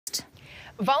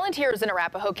Volunteers in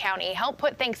Arapahoe County help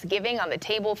put Thanksgiving on the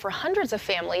table for hundreds of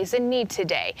families in need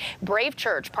today. Brave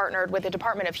Church partnered with the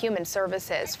Department of Human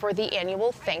Services for the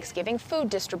annual Thanksgiving food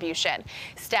distribution.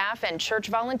 Staff and church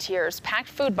volunteers packed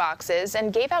food boxes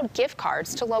and gave out gift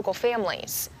cards to local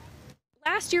families.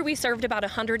 Last year we served about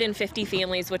 150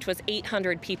 families, which was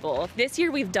 800 people. This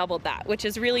year we've doubled that, which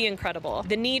is really incredible.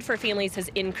 The need for families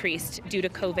has increased due to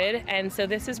COVID, and so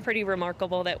this is pretty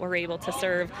remarkable that we're able to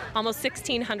serve almost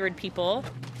 1,600 people.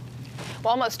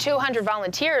 Well, almost 200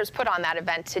 volunteers put on that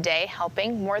event today,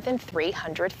 helping more than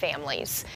 300 families.